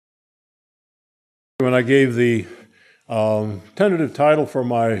When I gave the tentative title for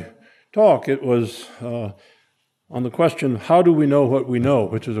my talk, it was on the question, how do we know what we know,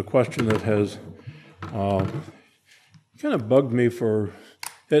 which is a question that has kind of bugged me for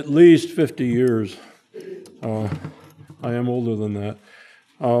at least 50 years. I am older than that.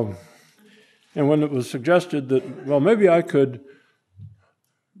 And when it was suggested that, well, maybe I could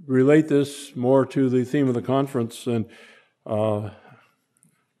relate this more to the theme of the conference and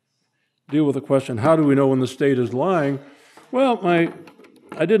deal with the question, how do we know when the state is lying? Well, I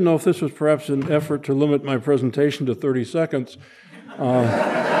didn't know if this was perhaps an effort to limit my presentation to 30 seconds.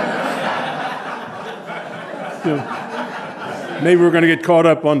 Maybe we're going to get caught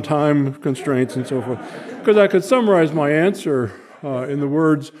up on time constraints and so forth. Because I could summarize my answer in the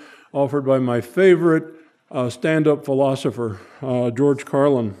words offered by my favorite stand-up philosopher, George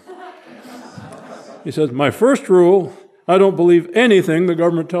Carlin. He says, my first rule, I don't believe anything the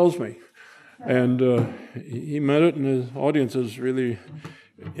government tells me. And he meant it, and his audiences really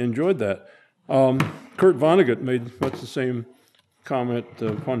enjoyed that. Kurt Vonnegut made much the same comment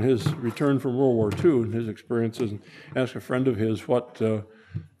upon his return from World War II and his experiences, and asked a friend of his, what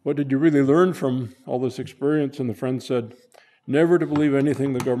did you really learn from all this experience? And the friend said, never to believe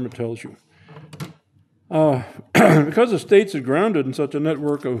anything the government tells you. Because the states are grounded in such a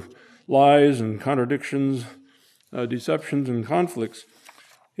network of lies and contradictions, deceptions and conflicts,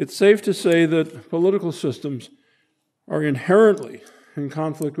 it's safe to say that political systems are inherently in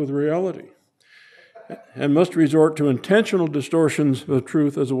conflict with reality and must resort to intentional distortions of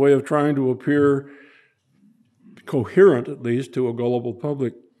truth as a way of trying to appear coherent, at least, to a gullible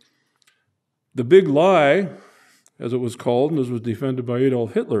public. The big lie, as it was called and as was defended by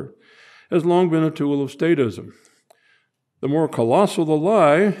Adolf Hitler, has long been a tool of statism. The more colossal the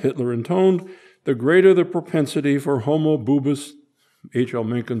lie, Hitler intoned, the greater the propensity for homo boobus, H.L.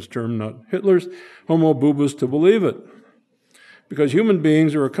 Mencken's term, not Hitler's, homo boobus, to believe it. Because human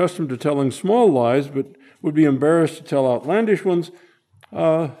beings are accustomed to telling small lies, but would be embarrassed to tell outlandish ones,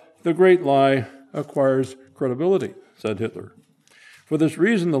 the great lie acquires credibility, said Hitler. For this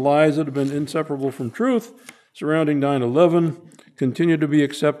reason, the lies that have been inseparable from truth surrounding 9/11 continue to be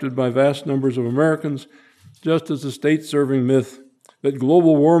accepted by vast numbers of Americans, just as the state-serving myth that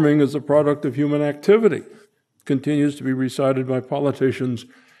global warming is the product of human activity continues to be recited by politicians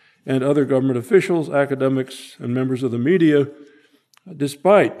and other government officials, academics, and members of the media,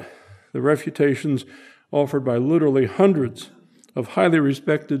 despite the refutations offered by literally hundreds of highly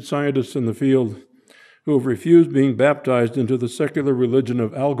respected scientists in the field who have refused being baptized into the secular religion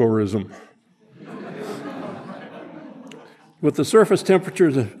of algorithm. With the surface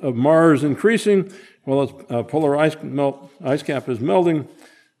temperatures of Mars increasing, while its polar ice cap is melting,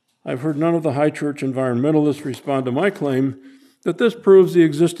 I've heard none of the high church environmentalists respond to my claim that this proves the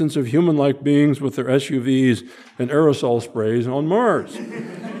existence of human-like beings with their SUVs and aerosol sprays on Mars.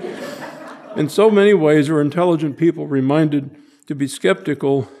 In so many ways are intelligent people reminded to be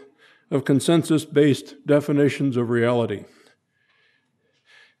skeptical of consensus-based definitions of reality.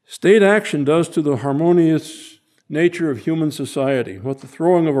 State action does to the harmonious nature of human society what the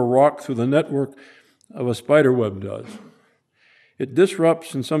throwing of a rock through the network of a spider web does. It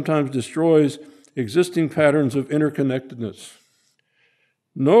disrupts and sometimes destroys existing patterns of interconnectedness.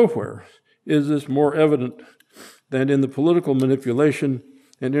 Nowhere is this more evident than in the political manipulation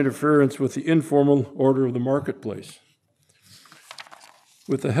and interference with the informal order of the marketplace.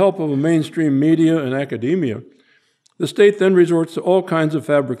 With the help of a mainstream media and academia, the state then resorts to all kinds of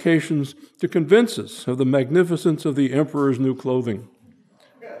fabrications to convince us of the magnificence of the emperor's new clothing.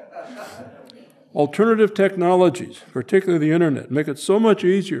 Alternative technologies, particularly the internet, make it so much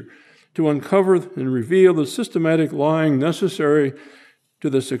easier to uncover and reveal the systematic lying necessary to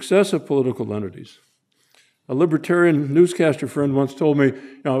the success of political entities. A libertarian newscaster friend once told me,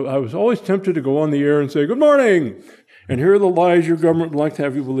 I was always tempted to go on the air and say, good morning, and here are the lies your government would like to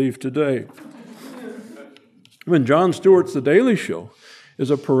have you believe today. When Jon Stewart's The Daily Show is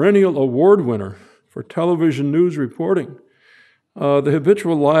a perennial award winner for television news reporting, the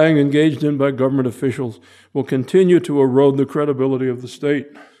habitual lying engaged in by government officials will continue to erode the credibility of the state,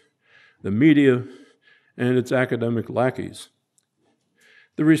 the media, and its academic lackeys.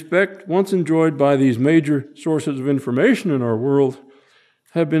 The respect once enjoyed by these major sources of information in our world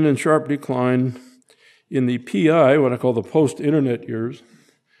have been in sharp decline in the PI, what I call the post-internet years.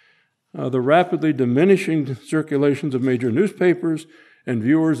 The rapidly diminishing circulations of major newspapers and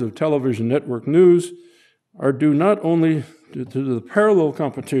viewers of television network news are due not only to the parallel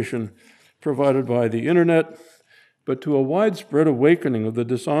competition provided by the internet, but to a widespread awakening of the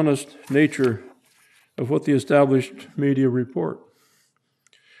dishonest nature of what the established media report.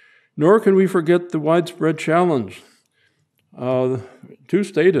 Nor can we forget the widespread challenge to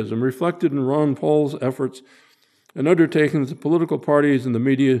statism reflected in Ron Paul's efforts and undertakings the political parties and the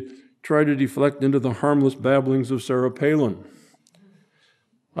media try to deflect into the harmless babblings of Sarah Palin.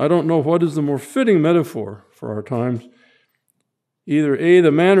 I don't know what is the more fitting metaphor for our times. Either A, the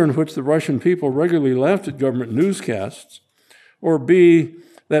manner in which the Russian people regularly laughed at government newscasts, or B,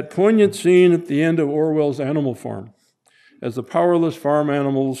 that poignant scene at the end of Orwell's Animal Farm, as the powerless farm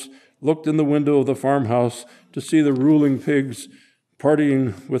animals looked in the window of the farmhouse to see the ruling pigs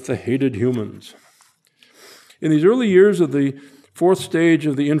partying with the hated humans. In these early years of the fourth stage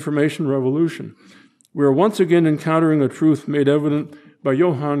of the information revolution, we are once again encountering a truth made evident by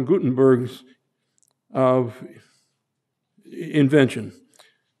Johann Gutenberg's invention,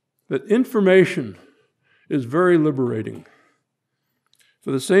 that information is very liberating.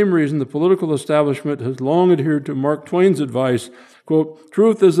 For the same reason, the political establishment has long adhered to Mark Twain's advice, quote,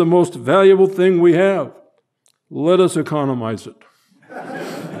 "Truth is the most valuable thing we have. Let us economize it."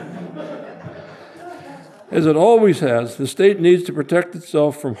 As it always has, the state needs to protect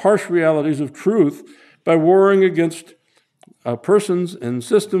itself from harsh realities of truth by warring against persons and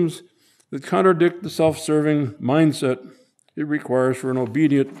systems that contradict the self-serving mindset it requires for an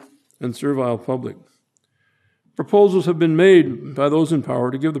obedient and servile public. Proposals have been made by those in power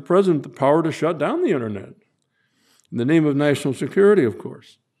to give the president the power to shut down the internet, in the name of national security, of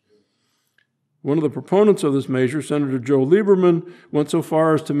course. One of the proponents of this measure, Senator Joe Lieberman, went so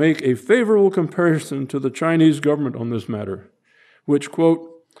far as to make a favorable comparison to the Chinese government on this matter, which, quote,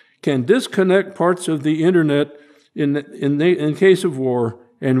 "can disconnect parts of the internet in case of war,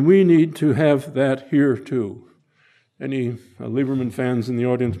 and we need to have that here too." Any Lieberman fans in the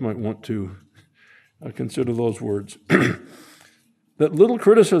audience might want to consider those words. That little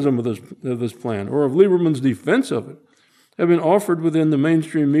criticism of this plan, or of Lieberman's defense of it, have been offered within the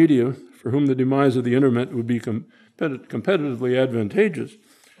mainstream media, for whom the demise of the internet would be competitively advantageous,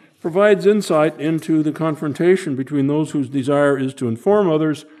 provides insight into the confrontation between those whose desire is to inform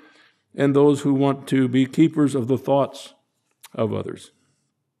others and those who want to be keepers of the thoughts of others.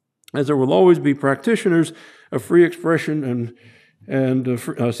 As there will always be practitioners of free expression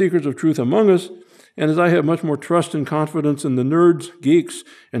and seekers of truth among us, and as I have much more trust and confidence in the nerds, geeks,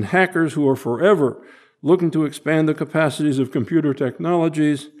 and hackers who are forever looking to expand the capacities of computer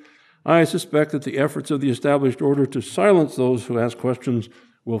technologies, I suspect that the efforts of the established order to silence those who ask questions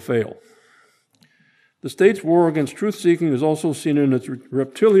will fail. The state's war against truth-seeking is also seen in its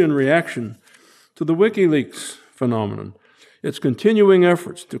reptilian reaction to the WikiLeaks phenomenon, its continuing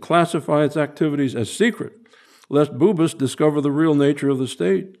efforts to classify its activities as secret, lest boobists discover the real nature of the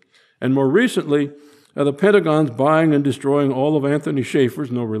state, and more recently, the Pentagon's buying and destroying all of Anthony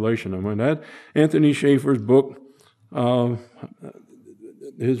Shaffer's, no relation I might add, Anthony Shaffer's book,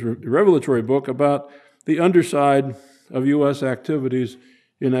 his revelatory book about the underside of U.S. activities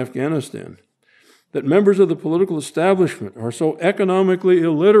in Afghanistan. That members of the political establishment are so economically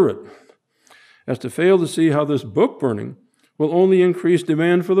illiterate as to fail to see how this book burning will only increase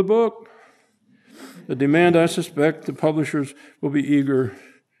demand for the book. The demand, I suspect, the publishers will be eager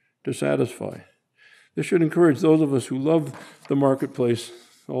to satisfy. This should encourage those of us who love the marketplace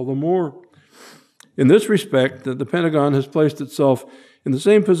all the more. In this respect, the Pentagon has placed itself in the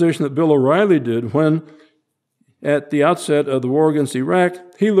same position that Bill O'Reilly did when, at the outset of the war against Iraq,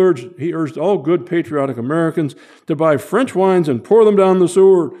 he urged all good patriotic Americans to buy French wines and pour them down the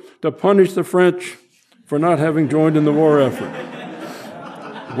sewer to punish the French for not having joined in the war effort.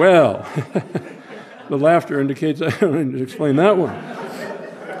 Well, the laughter indicates I don't need to explain that one.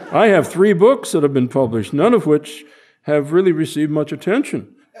 I have 3 books that have been published, none of which have really received much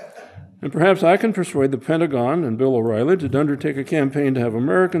attention. And perhaps I can persuade the Pentagon and Bill O'Reilly to undertake a campaign to have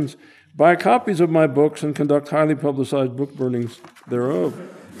Americans buy copies of my books and conduct highly publicized book burnings thereof.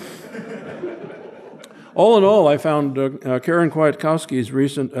 All in all, I found Karen Kwiatkowski's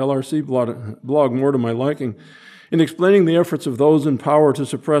recent LRC blog more to my liking. In explaining the efforts of those in power to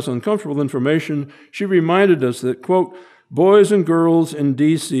suppress uncomfortable information, she reminded us that, quote, "boys and girls in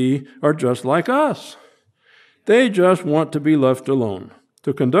D.C. are just like us. They just want to be left alone,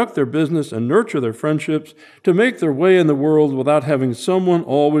 to conduct their business and nurture their friendships, to make their way in the world without having someone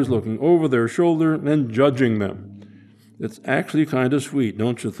always looking over their shoulder and judging them. It's actually kind of sweet,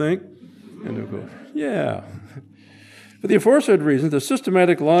 don't you think?" And they go, yeah. For the aforesaid reasons, the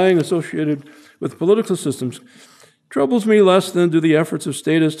systematic lying associated with political systems troubles me less than do the efforts of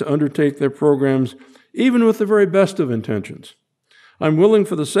statists to undertake their programs, even with the very best of intentions. I'm willing,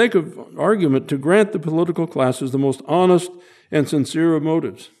 for the sake of argument, to grant the political classes the most honest and sincere of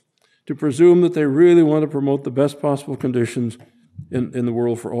motives, to presume that they really want to promote the best possible conditions in the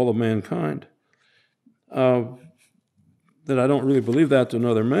world for all of mankind. That I don't really believe that's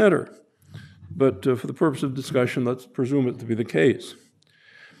another matter. But for the purpose of discussion, let's presume it to be the case.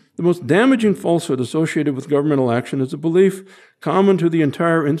 The most damaging falsehood associated with governmental action is a belief common to the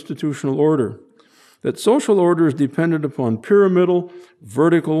entire institutional order, that social order is dependent upon pyramidal,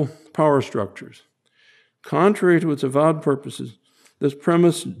 vertical power structures. Contrary to its avowed purposes, this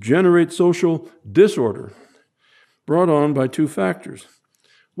premise generates social disorder brought on by two factors.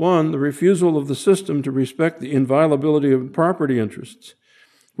 One, the refusal of the system to respect the inviolability of property interests,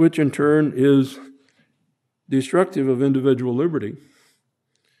 which in turn is destructive of individual liberty,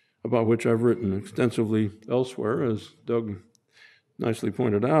 about which I've written extensively elsewhere, as Doug nicely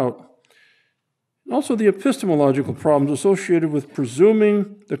pointed out. Also, the epistemological problems associated with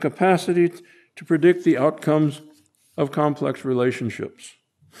presuming the capacity to predict the outcomes of complex relationships.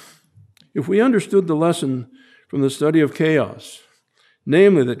 If we understood the lesson from the study of chaos,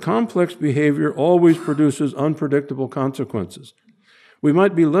 namely that complex behavior always produces unpredictable consequences, we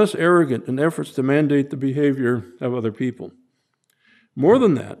might be less arrogant in efforts to mandate the behavior of other people. More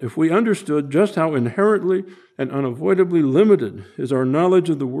than that, if we understood just how inherently and unavoidably limited is our knowledge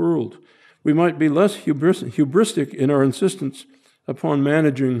of the world, we might be less hubristic in our insistence upon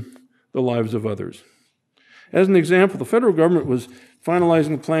managing the lives of others. As an example, the federal government was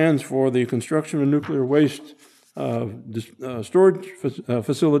finalizing plans for the construction of a nuclear waste storage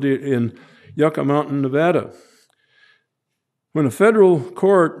facility in Yucca Mountain, Nevada. When a federal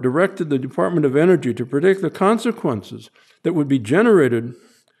court directed the Department of Energy to predict the consequences that would be generated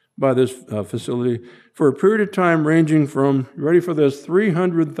by this facility for a period of time ranging from, ready for this,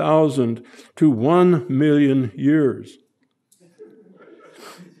 300,000 to 1 million years.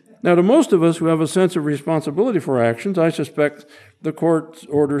 Now, to most of us who have a sense of responsibility for actions, I suspect the court's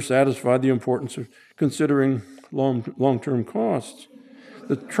order satisfied the importance of considering long-term costs.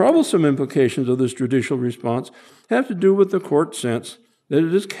 The troublesome implications of this judicial response have to do with the court's sense that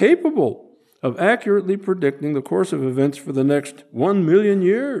it is capable of accurately predicting the course of events for the next 1 million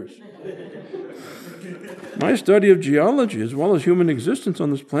years. My study of geology, as well as human existence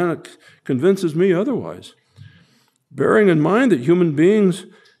on this planet, convinces me otherwise. Bearing in mind that human beings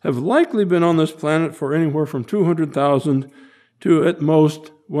have likely been on this planet for anywhere from 200,000 to at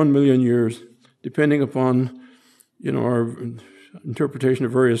most 1 million years, depending upon our interpretation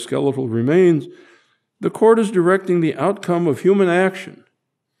of various skeletal remains, the court is directing the outcome of human action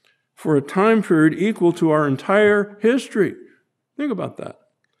for a time period equal to our entire history. Think about that.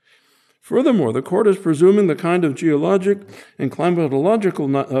 Furthermore, the court is presuming the kind of geologic and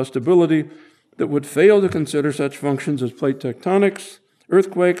climatological stability that would fail to consider such functions as plate tectonics,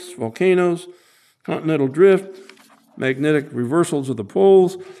 earthquakes, volcanoes, continental drift, magnetic reversals of the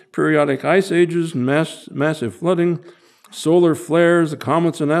poles, periodic ice ages, and massive flooding, solar flares, the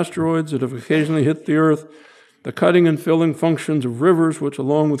comets and asteroids that have occasionally hit the Earth, the cutting and filling functions of rivers, which,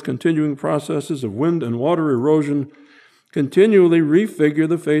 along with continuing processes of wind and water erosion, continually refigure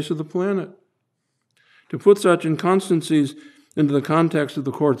the face of the planet. To put such inconstancies into the context of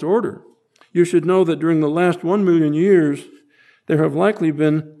the court's order, you should know that during the last 1 million years, there have likely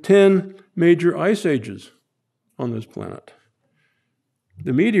been 10 major ice ages on this planet.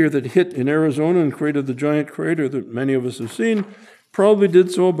 The meteor that hit in Arizona and created the giant crater that many of us have seen probably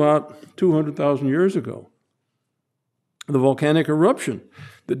did so about 200,000 years ago. The volcanic eruption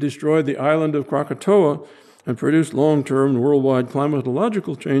that destroyed the island of Krakatoa and produced long-term worldwide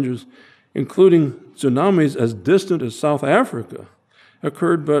climatological changes, including tsunamis as distant as South Africa,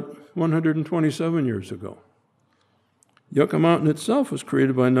 occurred but 127 years ago. Yucca Mountain itself was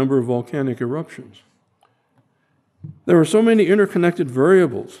created by a number of volcanic eruptions. There are so many interconnected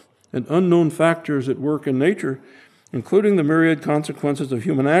variables and unknown factors at work in nature, including the myriad consequences of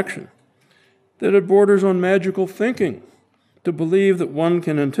human action, that it borders on magical thinking to believe that one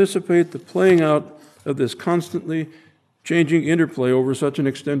can anticipate the playing out of this constantly changing interplay over such an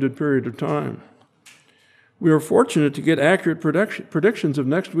extended period of time. We are fortunate to get accurate predictions of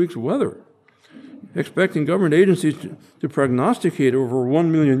next week's weather. Expecting government agencies to prognosticate over a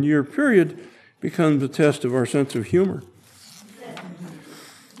 1 million year period becomes a test of our sense of humor.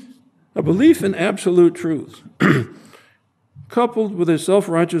 A belief in absolute truth, coupled with a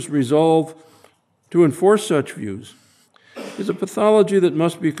self-righteous resolve to enforce such views, is a pathology that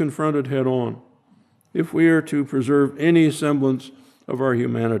must be confronted head-on if we are to preserve any semblance of our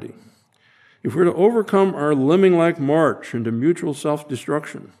humanity. If we're to overcome our lemming-like march into mutual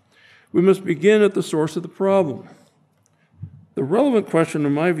self-destruction, we must begin at the source of the problem. The relevant question,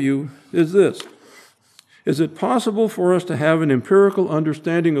 in my view, is this: is it possible for us to have an empirical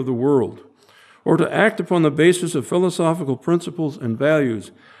understanding of the world, or to act upon the basis of philosophical principles and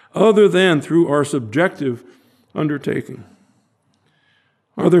values, other than through our subjective undertaking?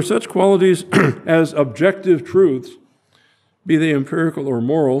 Are there such qualities as objective truths, be they empirical or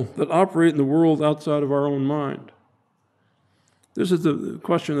moral, that operate in the world outside of our own mind? This is the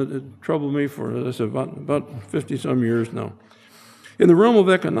question that troubled me for, as I said, about 50-some years now. In the realm of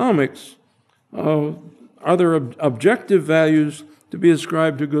economics, are there objective values to be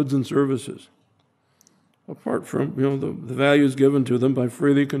ascribed to goods and services, apart from the values given to them by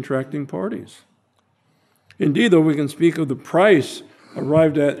freely contracting parties? Indeed, though, we can speak of the price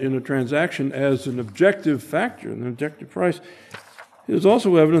arrived at in a transaction as an objective factor, an objective price, it is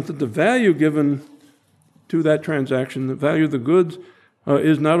also evident that the value given to that transaction, the value of the goods,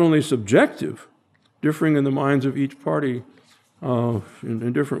 is not only subjective, differing in the minds of each party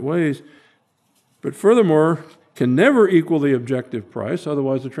in different ways, but furthermore, can never equal the objective price,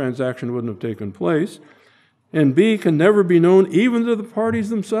 otherwise the transaction wouldn't have taken place, and B, can never be known even to the parties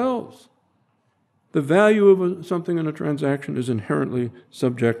themselves. The value of something in a transaction is inherently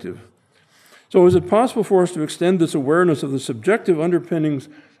subjective. So is it possible for us to extend this awareness of the subjective underpinnings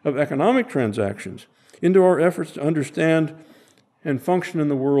of economic transactions into our efforts to understand and function in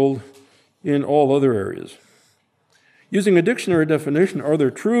the world in all other areas? Using a dictionary definition, are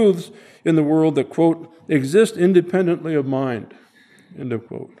there truths in the world that, quote, exist independently of mind, end of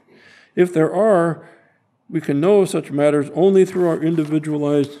quote? If there are, we can know such matters only through our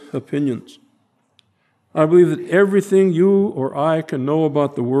individualized opinions. I believe that everything you or I can know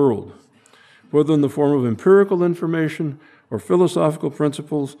about the world, whether in the form of empirical information or philosophical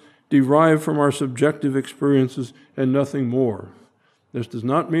principles, derive from our subjective experiences and nothing more. This does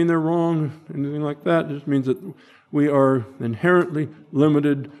not mean they're wrong, anything like that. It just means that we are inherently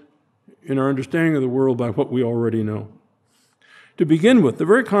limited in our understanding of the world by what we already know. To begin with, the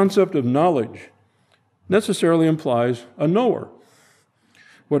very concept of knowledge necessarily implies a knower.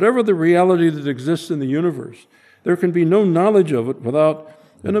 Whatever the reality that exists in the universe, there can be no knowledge of it without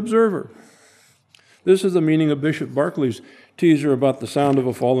an observer. This is the meaning of Bishop Berkeley's teaser about the sound of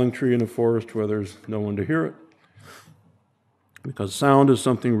a falling tree in a forest where there's no one to hear it, because sound is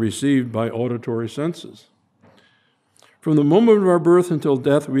something received by auditory senses. From the moment of our birth until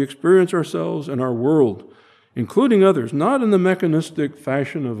death, we experience ourselves and our world, including others, not in the mechanistic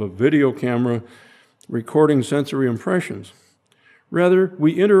fashion of a video camera recording sensory impressions. Rather,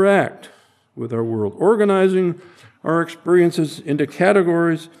 we interact with our world, organizing our experiences into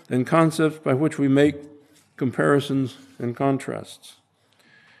categories and concepts by which we make comparisons and contrasts.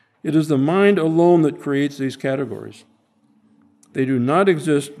 It is the mind alone that creates these categories. They do not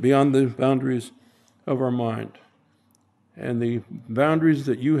exist beyond the boundaries of our mind. And the boundaries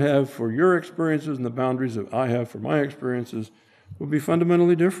that you have for your experiences and the boundaries that I have for my experiences will be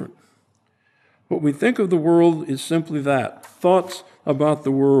fundamentally different. What we think of the world is simply that, thoughts about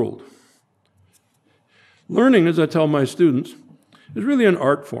the world. Learning, as I tell my students, is really an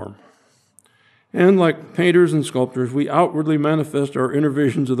art form. And like painters and sculptors, we outwardly manifest our inner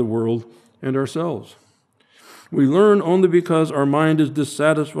visions of the world and ourselves. We learn only because our mind is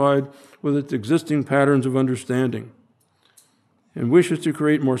dissatisfied with its existing patterns of understanding and wishes to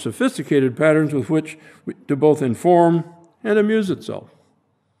create more sophisticated patterns with which to both inform and amuse itself.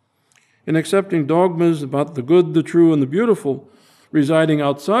 In accepting dogmas about the good, the true, and the beautiful residing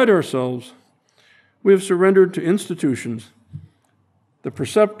outside ourselves, we have surrendered to institutions the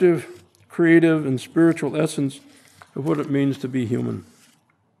perceptive, creative, and spiritual essence of what it means to be human.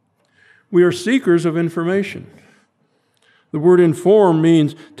 We are seekers of information. The word inform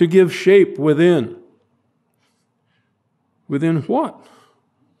means to give shape within. Within what?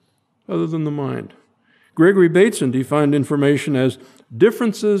 Other than the mind. Gregory Bateson defined information as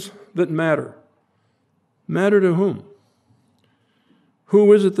differences that matter. Matter to whom?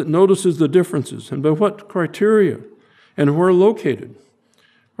 Who is it that notices the differences, and by what criteria, and where located?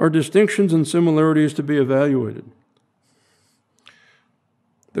 Are distinctions and similarities to be evaluated?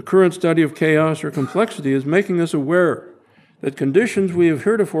 The current study of chaos or complexity is making us aware that conditions we have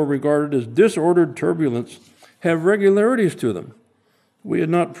heretofore regarded as disordered turbulence have regularities to them we had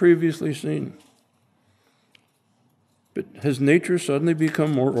not previously seen. But has nature suddenly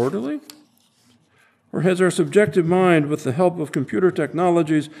become more orderly? Or has our subjective mind, with the help of computer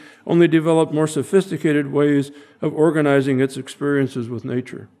technologies, only developed more sophisticated ways of organizing its experiences with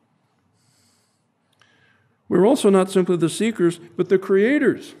nature? We're also not simply the seekers, but the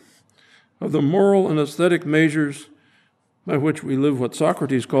creators of the moral and aesthetic measures by which we live what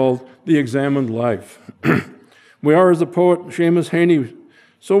Socrates called the examined life. We are, as the poet Seamus Heaney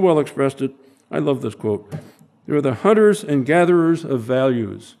so well expressed it, I love this quote, "We are the hunters and gatherers of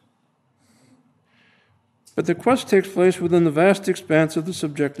values." But the quest takes place within the vast expanse of the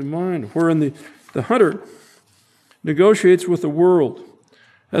subjective mind, wherein the hunter negotiates with the world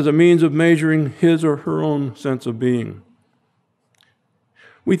as a means of measuring his or her own sense of being.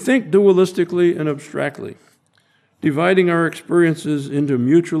 We think dualistically and abstractly, dividing our experiences into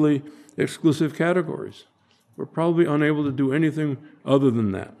mutually exclusive categories. We're probably unable to do anything other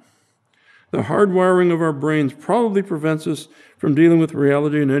than that. The hardwiring of our brains probably prevents us from dealing with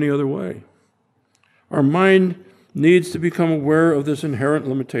reality in any other way. Our mind needs to become aware of this inherent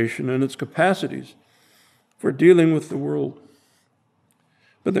limitation and its capacities for dealing with the world.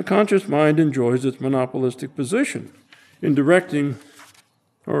 But the conscious mind enjoys its monopolistic position in directing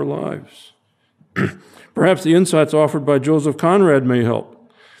our lives. Perhaps the insights offered by Joseph Conrad may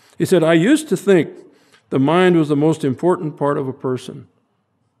help. He said, "I used to think the mind was the most important part of a person.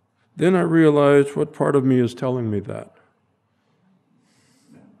 Then I realized what part of me is telling me that."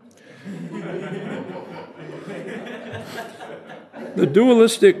 The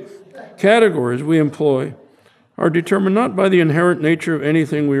dualistic categories we employ are determined not by the inherent nature of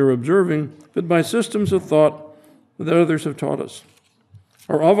anything we are observing, but by systems of thought that others have taught us.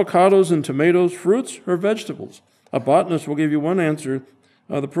 Are avocados and tomatoes fruits or vegetables? A botanist will give you one answer.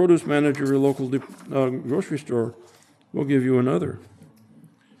 The produce manager of your local grocery store will give you another.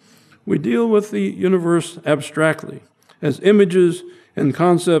 We deal with the universe abstractly, as images and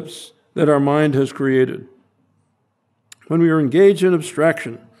concepts that our mind has created. When we are engaged in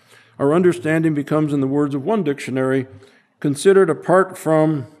abstraction, our understanding becomes, in the words of one dictionary, considered apart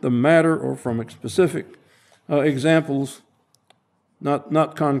from the matter or from specific examples,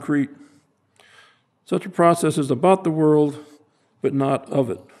 not concrete. Such a process is about the world, but not of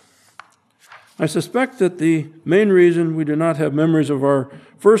it. I suspect that the main reason we do not have memories of our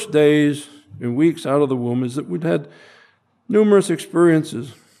first days and weeks out of the womb is that we'd had numerous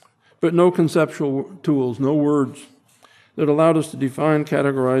experiences, but no conceptual tools, no words that allowed us to define,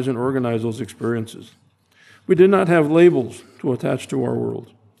 categorize, and organize those experiences. We did not have labels to attach to our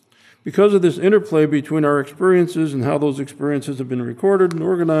world. Because of this interplay between our experiences and how those experiences have been recorded and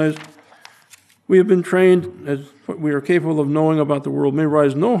organized, we have been trained as what we are capable of knowing about the world may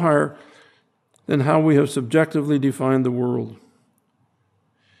rise no higher than how we have subjectively defined the world.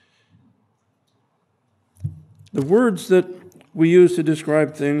 The words that we use to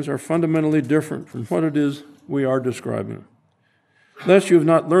describe things are fundamentally different from what it is we are describing. Lest you have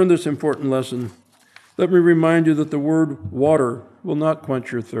not learned this important lesson, let me remind you that the word water will not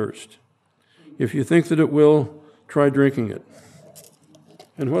quench your thirst. If you think that it will, try drinking it.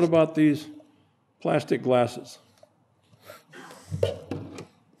 And what about these plastic glasses? Are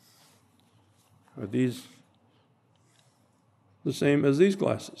these the same as these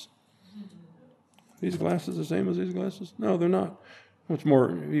glasses? These glasses the same as these glasses? No, they're not. What's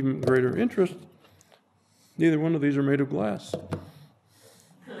more, even greater interest, neither one of these are made of glass.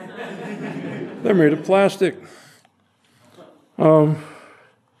 They're made of plastic.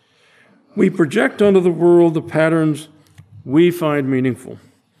 We project onto the world the patterns we find meaningful,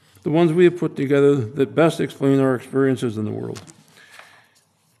 the ones we have put together that best explain our experiences in the world.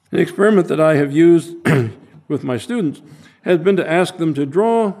 An experiment that I have used with my students has been to ask them to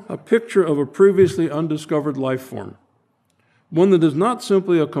draw a picture of a previously undiscovered life form, one that is not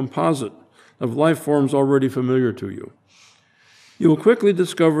simply a composite of life forms already familiar to you. You will quickly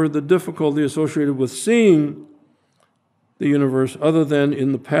discover the difficulty associated with seeing the universe other than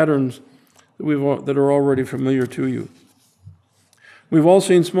in the patterns that are already familiar to you. We've all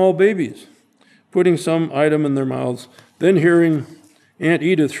seen small babies putting some item in their mouths, then hearing Aunt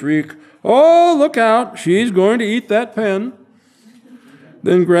Edith shriek, "Oh, look out, she's going to eat that pen,"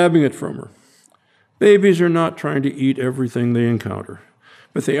 then grabbing it from her. Babies are not trying to eat everything they encounter,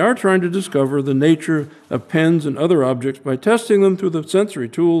 but they are trying to discover the nature of pens and other objects by testing them through the sensory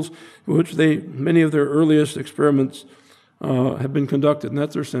tools which many of their earliest experiments have been conducted, and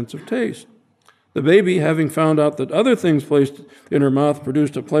that's their sense of taste. The baby, having found out that other things placed in her mouth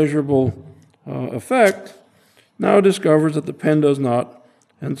produced a pleasurable effect, now discovers that the pen does not,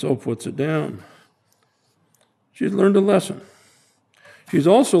 and so puts it down. She's learned a lesson. She's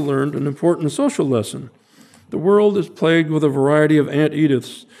also learned an important social lesson. The world is plagued with a variety of Aunt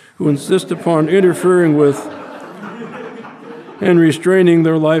Ediths who insist upon interfering with and restraining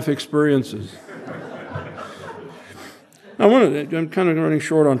their life experiences. I'm kind of running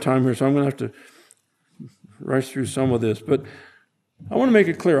short on time here, so I'm going to have to rush through some of this. But I want to make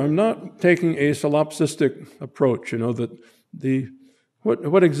it clear, I'm not taking a solipsistic approach, that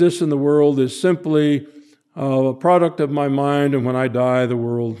what exists in the world is simply a product of my mind, and when I die, the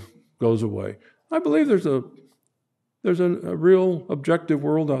world goes away. I believe there's a real objective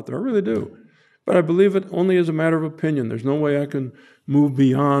world out there. I really do. but I believe it only as a matter of opinion. There's no way I can move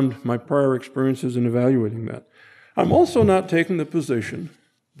beyond my prior experiences in evaluating that. I'm also not taking the position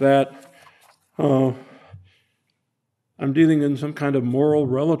that I'm dealing in some kind of moral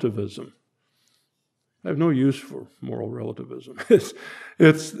relativism. I have no use for moral relativism. It's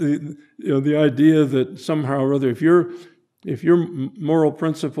the idea that somehow or other, if your moral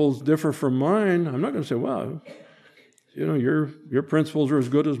principles differ from mine, I'm not going to say, well, your principles are as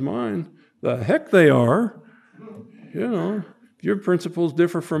good as mine. The heck they are. If your principles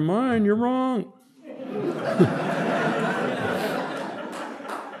differ from mine, you're wrong.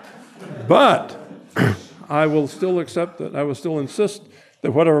 But I will still accept that. I will still insist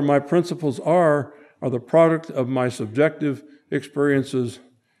that whatever my principles are the product of my subjective experiences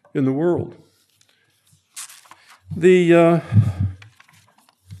in the world.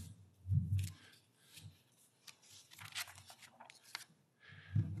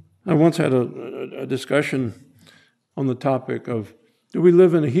 I once had a discussion on the topic of, do we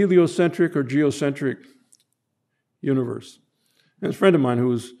live in a heliocentric or geocentric universe? And a friend of mine who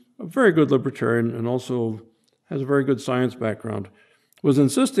was a very good libertarian and also has a very good science background was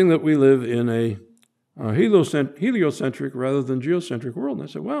insisting that we live in a heliocentric rather than geocentric world. And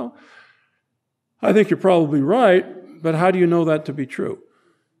I said, well, I think you're probably right, but how do you know that to be true?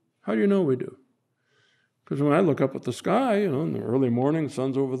 How do you know we do? Because when I look up at the sky, in the early morning, the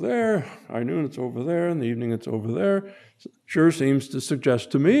sun's over there, high noon it's over there, in the evening it's over there. It sure seems to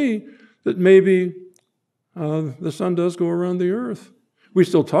suggest to me that maybe the sun does go around the earth. We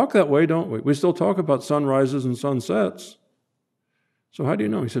still talk that way, don't we? We still talk about sunrises and sunsets. So how do you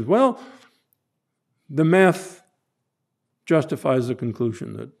know? He said, well, the math justifies the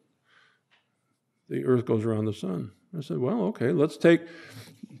conclusion that the earth goes around the sun. I said, well, okay, let's take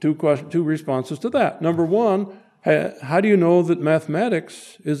two responses to that. Number one, how do you know that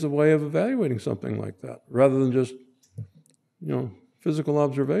mathematics is a way of evaluating something like that, rather than just, physical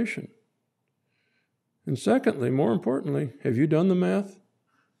observation? And secondly, more importantly, have you done the math?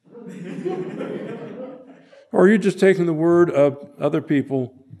 Or are you just taking the word of other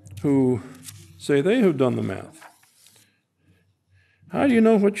people who say they have done the math? How do you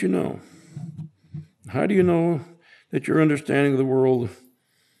know what you know? How do you know that your understanding of the world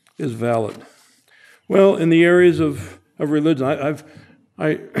is valid? Well, in the areas of religion,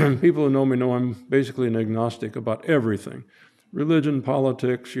 people who know me know I'm basically an agnostic about everything. Religion,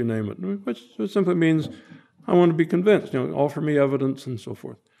 politics, you name it. Which simply means I want to be convinced, offer me evidence and so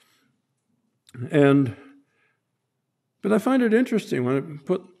forth. But I find it interesting when I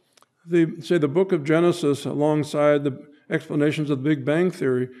put the book of Genesis alongside the explanations of the Big Bang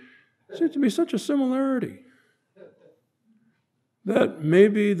Theory. There seems to be such a similarity that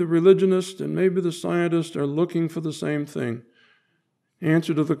maybe the religionist and maybe the scientist are looking for the same thing.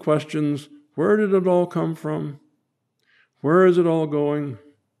 Answer to the questions, where did it all come from? Where is it all going?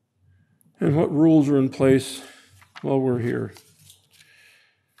 And what rules are in place while we're here?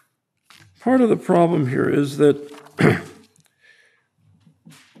 Part of the problem here is that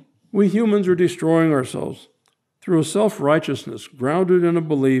we humans are destroying ourselves through a self-righteousness grounded in a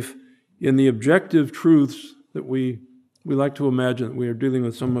belief in the objective truths that we like to imagine that we are dealing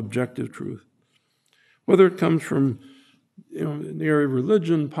with some objective truth. Whether it comes from in the area of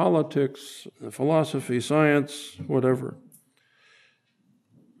religion, politics, philosophy, science, whatever.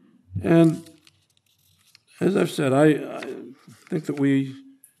 And as I've said, I think that we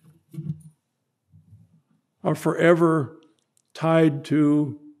are forever tied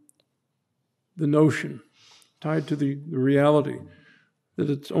to the notion, tied to the reality, that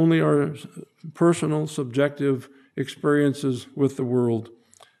it's only our personal, subjective experiences with the world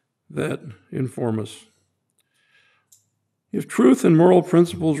that inform us. If truth and moral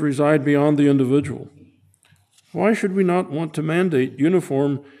principles reside beyond the individual, why should we not want to mandate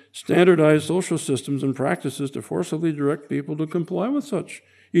uniform, standardized social systems and practices to forcibly direct people to comply with such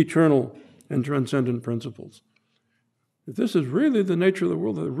eternal and transcendent principles? If this is really the nature of the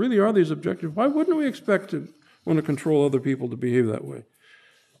world, that there really are these objectives, why wouldn't we expect to want to control other people to behave that way?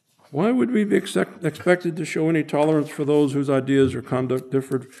 Why would we be expected to show any tolerance for those whose ideas or conduct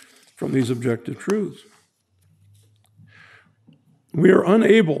differed from these objective truths? We are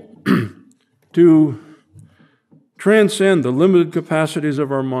unable to transcend the limited capacities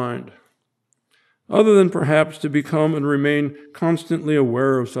of our mind, other than perhaps to become and remain constantly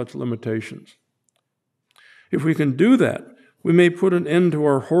aware of such limitations. If we can do that, we may put an end to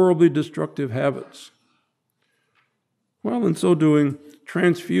our horribly destructive habits, while in so doing,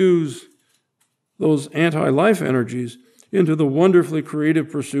 transfuse those anti-life energies into the wonderfully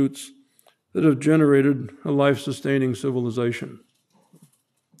creative pursuits that have generated a life-sustaining civilization.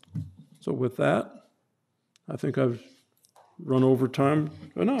 So with that, I think I've run over time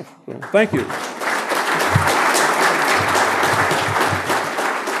enough. So thank you.